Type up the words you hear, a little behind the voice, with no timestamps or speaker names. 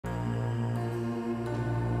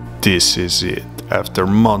This is it. After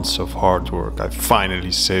months of hard work, I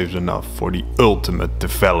finally saved enough for the ultimate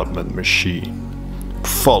development machine.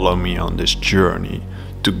 Follow me on this journey.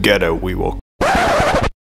 Together we will...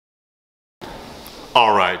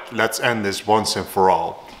 Alright, let's end this once and for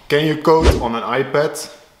all. Can you code on an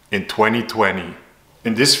iPad in 2020?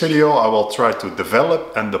 In this video I will try to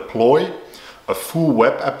develop and deploy a full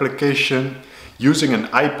web application using an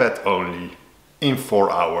iPad only in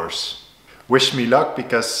 4 hours. Wish me luck,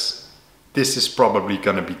 because this is probably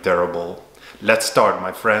gonna be terrible. Let's start,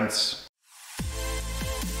 my friends.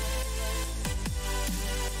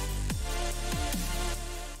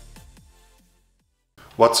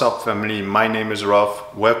 What's up, family? My name is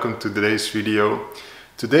Raf. Welcome to today's video.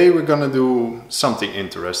 Today we're gonna do something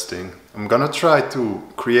interesting. I'm gonna try to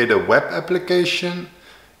create a web application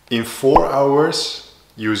in 4 hours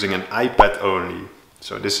using an iPad only.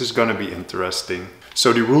 So this is gonna be interesting.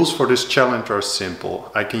 So the rules for this challenge are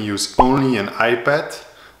simple. I can use only an iPad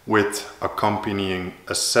with accompanying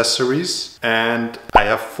accessories, and I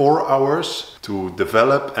have 4 hours to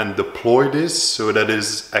develop and deploy this so that it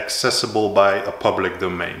is accessible by a public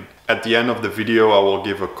domain. At the end of the video I will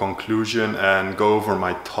give a conclusion and go over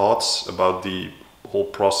my thoughts about the whole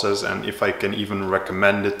process, and if I can even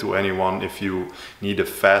recommend it to anyone if you need a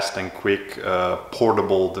fast and quick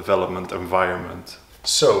portable development environment.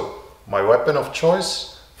 So my weapon of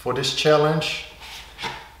choice for this challenge,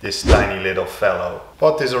 this tiny little fellow.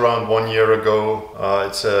 Bought this around 1 year ago.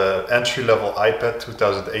 It's an entry-level iPad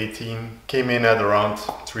 2018. Came in at around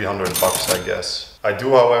 300 bucks, I guess. I do,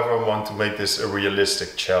 however, want to make this a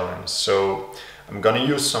realistic challenge. So I'm gonna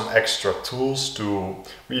use some extra tools to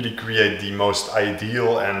really create the most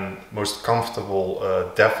ideal and most comfortable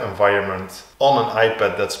dev environment on an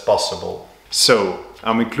iPad that's possible. So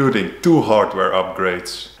I'm including 2 hardware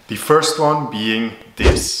upgrades. The first one being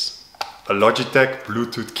this, a Logitech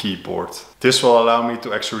Bluetooth keyboard. This will allow me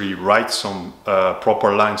to actually write some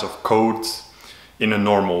proper lines of code in a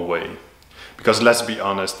normal way. Because let's be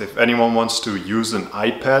honest, if anyone wants to use an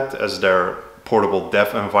iPad as their portable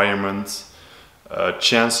dev environment,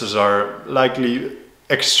 chances are likely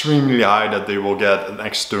extremely high that they will get an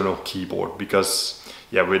external keyboard, because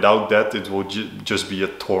yeah, without that it will just be a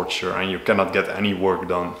torture and you cannot get any work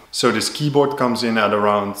done. So this keyboard comes in at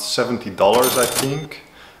around $70, I think,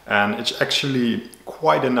 and it's actually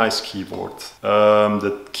quite a nice keyboard.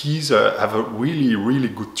 The keys have a really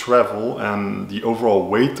good travel, and the overall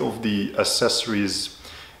weight of the accessories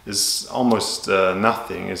is almost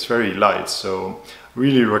nothing. It's very light, so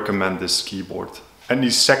really recommend this keyboard. And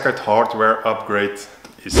the second hardware upgrade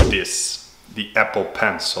is this, the Apple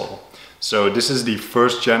Pencil. So this is the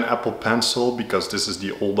first gen Apple Pencil, because this is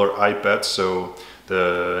the older iPad, so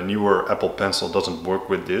the newer Apple Pencil doesn't work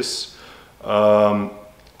with this.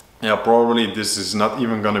 Yeah, probably this is not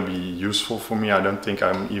even gonna be useful for me. I don't think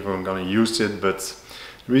I'm even gonna use it, but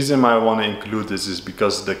the reason I want to include this is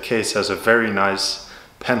because the case has a very nice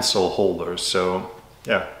pencil holder. So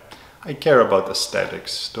yeah, I care about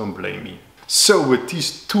aesthetics, don't blame me. So with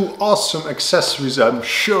these 2 awesome accessories, I'm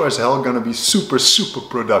sure as hell gonna be super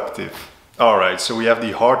productive. Alright, so we have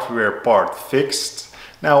the hardware part fixed.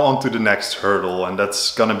 Now on to the next hurdle, and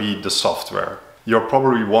that's gonna be the software. You're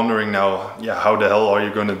probably wondering now, yeah, how the hell are you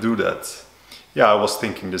gonna do that? Yeah, I was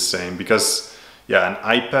thinking the same, because yeah, an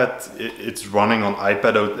iPad, it's running on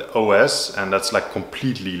iPad OS, and that's like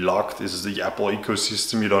completely locked. This is the Apple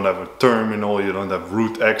ecosystem. You don't have a terminal, you don't have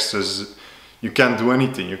root access. You can't do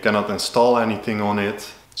anything, you cannot install anything on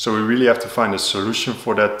it. So we really have to find a solution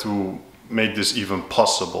for that to make this even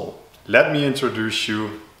possible. Let me introduce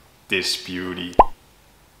you this beauty.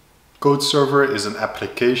 Code Server is an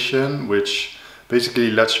application which basically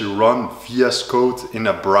lets you run VS Code in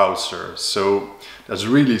a browser. So that's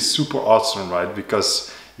really super awesome, right?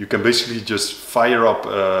 Because you can basically just fire up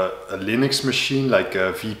a Linux machine like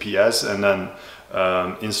a VPS, and then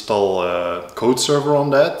install Code Server on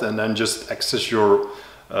that, and then just access your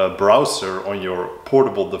browser on your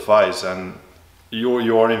portable device, and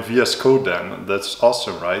you are in VS Code then. That's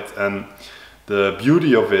awesome, right? And the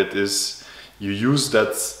beauty of it is you use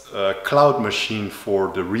that cloud machine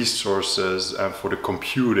for the resources and for the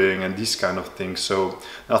computing and these kind of things. So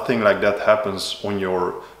nothing like that happens on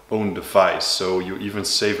your own device. So you even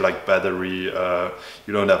save like battery,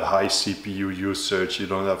 you don't have high CPU usage, you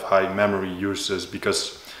don't have high memory usage,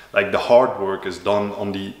 because like the hard work is done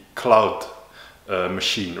on the cloud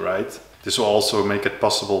machine, right? This will also make it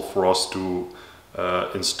possible for us to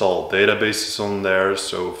install databases on there,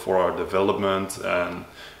 so for our development, and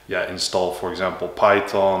yeah, install, for example,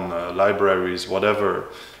 Python, libraries, whatever.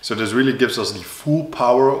 So this really gives us the full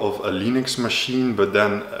power of a Linux machine, but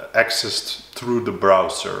then accessed through the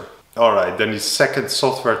browser. Alright, then the second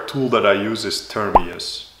software tool that I use is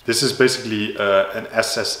Termius. This is basically an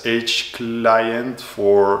SSH client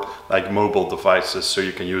for like mobile devices, so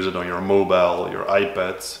you can use it on your mobile, your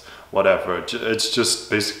iPad, whatever. It's just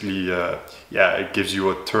basically, yeah, it gives you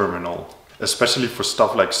a terminal, especially for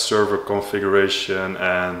stuff like server configuration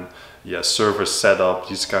and yeah, server setup,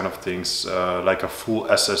 these kind of things. Like a full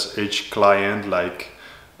SSH client, like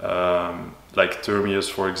Termius,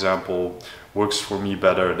 for example, works for me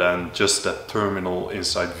better than just that terminal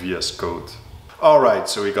inside VS Code. Alright,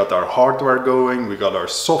 so we got our hardware going, we got our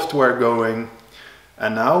software going,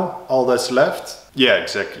 and now all that's left, yeah,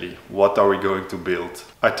 exactly, what are we going to build?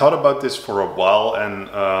 I thought about this for a while, and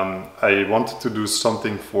I wanted to do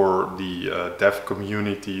something for the dev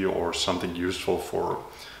community or something useful for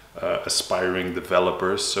aspiring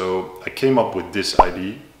developers. So I came up with this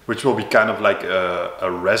idea, which will be kind of like a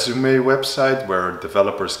resume website where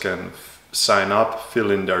developers can sign up, fill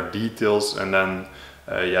in their details, and then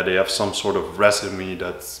yeah, they have some sort of resume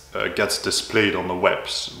that gets displayed on the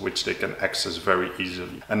webs, which they can access very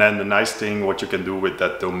easily. And then the nice thing, what you can do with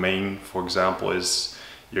that domain, for example, is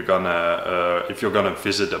you're gonna, if you're gonna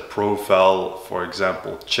visit a profile, for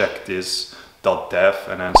example, check this .dev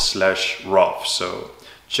and then /rov. So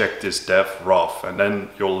check this dev rov, and then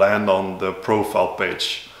you'll land on the profile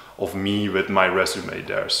page of me with my resume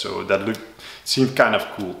there. So that seemed kind of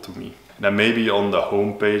cool to me. Then maybe on the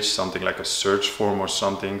home page, something like a search form or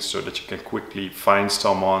something, so that you can quickly find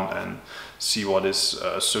someone and see what his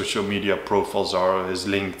social media profiles are, his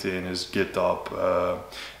LinkedIn, his GitHub,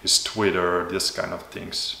 his Twitter, this kind of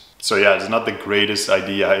things. So yeah, it's not the greatest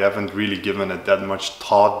idea. I haven't really given it that much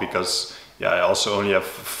thought because yeah, I also only have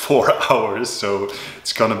 4 hours, so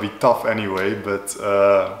it's gonna be tough anyway, but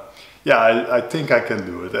yeah, I think I can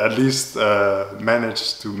do it. At least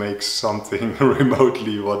manage to make something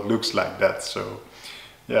remotely what looks like that. So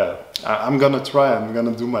yeah, I'm gonna try. I'm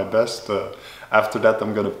gonna do my best. After that,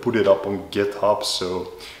 I'm gonna put it up on GitHub.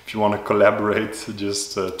 So if you want to collaborate,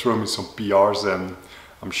 just throw me some PRs, and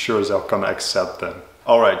I'm sure they're gonna accept them.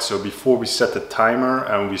 All right. So before we set the timer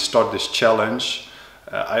and we start this challenge,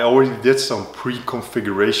 I already did some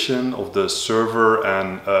pre-configuration of the server,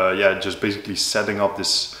 and yeah, just basically setting up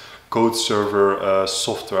this code server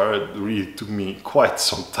software. It really took me quite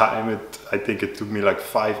some time. I think it took me like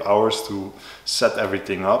 5 hours to set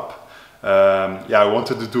everything up. Yeah, I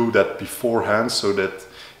wanted to do that beforehand so that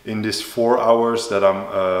in these 4 hours that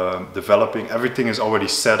I'm developing, everything is already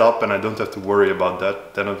set up and I don't have to worry about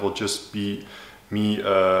that. Then it will just be me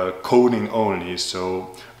coding only.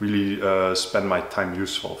 So really spend my time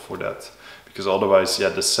useful for that, because otherwise, yeah,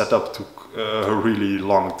 the setup took a really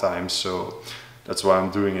long time. So that's why I'm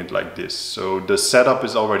doing it like this. So the setup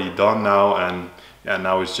is already done now, and yeah,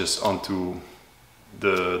 now it's just onto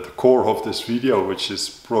the core of this video, which is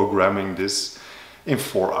programming this in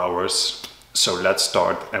 4 hours. So let's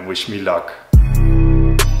start, and wish me luck.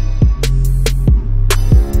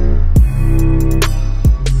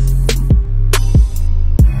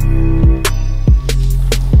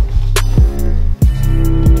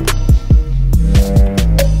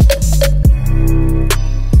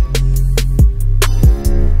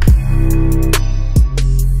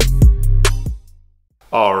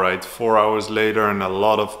 Alright, 4 hours later and a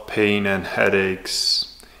lot of pain and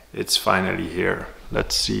headaches, it's finally here.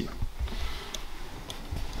 Let's see.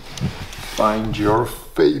 Find your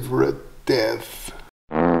favorite dev.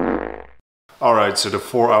 Alright, so the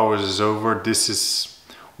 4 hours is over. This is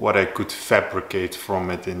what I could fabricate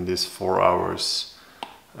from it in these 4 hours.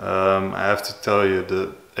 I have to tell you,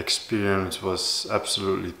 the experience was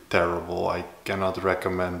absolutely terrible. I cannot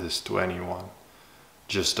recommend this to anyone.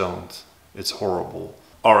 Just don't. It's horrible.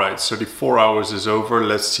 Alright, so the 4 hours is over.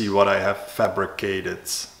 Let's see what I have fabricated.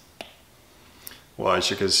 Well,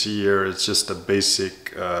 as you can see here, it's just a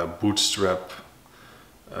basic bootstrap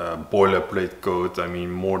boilerplate code. I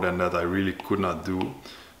mean, more than that I really could not do.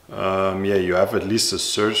 Yeah, you have at least a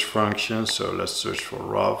search function. So let's search for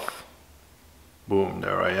Rov. Boom,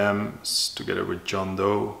 there I am, together with John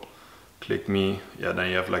Doe. Click me. Yeah,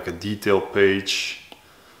 then you have like a detail page.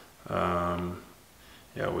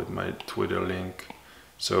 Yeah, with my Twitter link.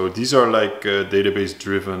 So these are like database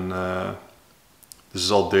driven, this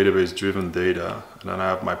is all database driven data. And then I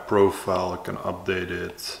have my profile, I can update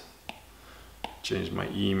it, change my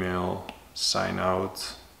email, sign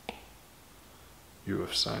out. You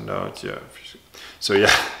have signed out, yeah. So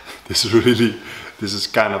yeah, this is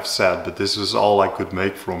kind of sad, but this was all I could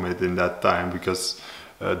make from it in that time, because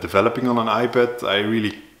developing on an iPad, I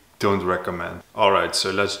really don't recommend. Alright,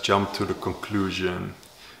 so let's jump to the conclusion.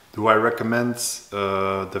 Do I recommend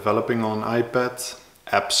developing on an iPad?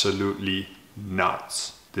 absolutely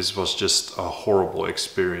not. This was just a horrible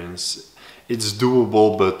experience. It's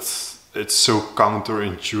doable, but it's so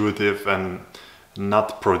counterintuitive and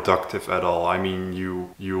not productive at all. I mean,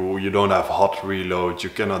 you don't have hot reload, you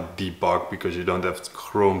cannot debug because you don't have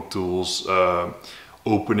Chrome tools.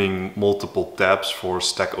 Opening multiple tabs for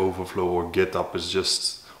Stack Overflow or GitHub is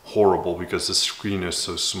just horrible because the screen is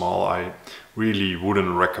so small. I really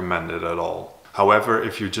wouldn't recommend it at all. However,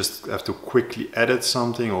 if you just have to quickly edit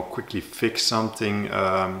something or quickly fix something,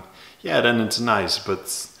 yeah, then it's nice,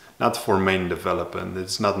 but not for main development.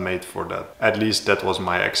 It's not made for that. At least that was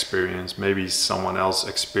my experience. Maybe someone else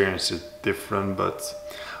experienced it different, but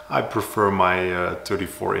I prefer my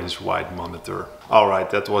 34-inch wide monitor. Alright,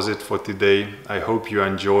 that was it for today. I hope you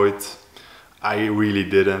enjoyed. I really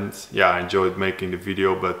didn't. Yeah, I enjoyed making the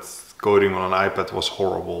video, but coding on an iPad was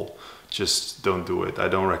horrible. Just don't do it. I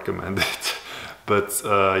don't recommend it. But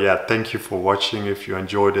yeah, thank you for watching. If you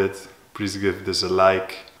enjoyed it, please give this a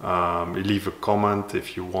like. Leave a comment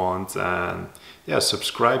if you want. And yeah,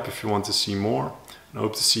 subscribe if you want to see more. And I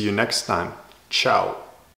hope to see you next time. Ciao.